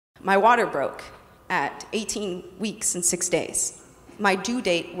My water broke at 18 weeks and 6 days. My due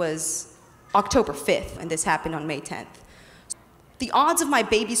date was October 5th, and this happened on May 10th. The odds of my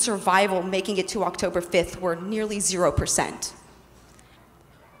baby's survival making it to October 5th were nearly 0%.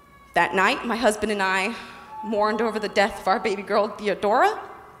 That night, my husband and I mourned over the death of our baby girl, Theodora.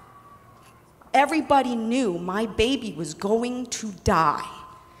 Everybody knew my baby was going to die,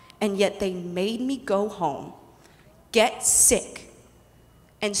 and yet they made me go home, get sick,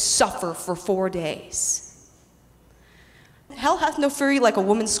 and suffer for 4 days. Hell hath no fury like a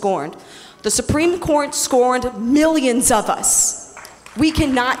woman scorned. The Supreme Court scorned millions of us. We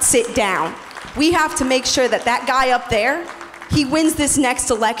cannot sit down. We have to make sure that that guy up there, he wins this next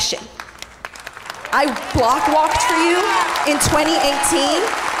election. I block walked for you in 2018,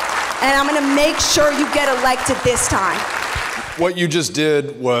 and I'm gonna make sure you get elected this time. What you just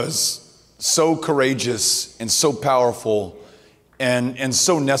did was so courageous and so powerful and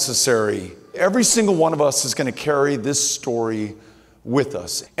so necessary. Every single one of us is going to carry this story with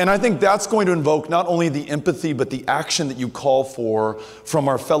us. And I think that's going to invoke not only the empathy, but the action that you call for from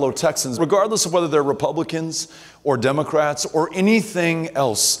our fellow Texans, regardless of whether they're Republicans or Democrats or anything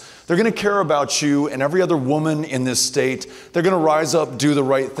else. They're going to care about you and every other woman in this state. They're going to rise up, do the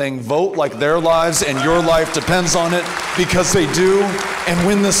right thing, vote like their lives and your life depends on it, because they do, and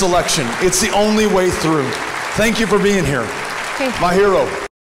win this election. It's the only way through. Thank you for being here. My hero.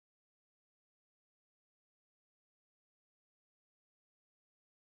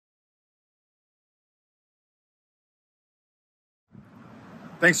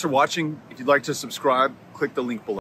 Thanks for watching. If you'd like to subscribe, click the link below.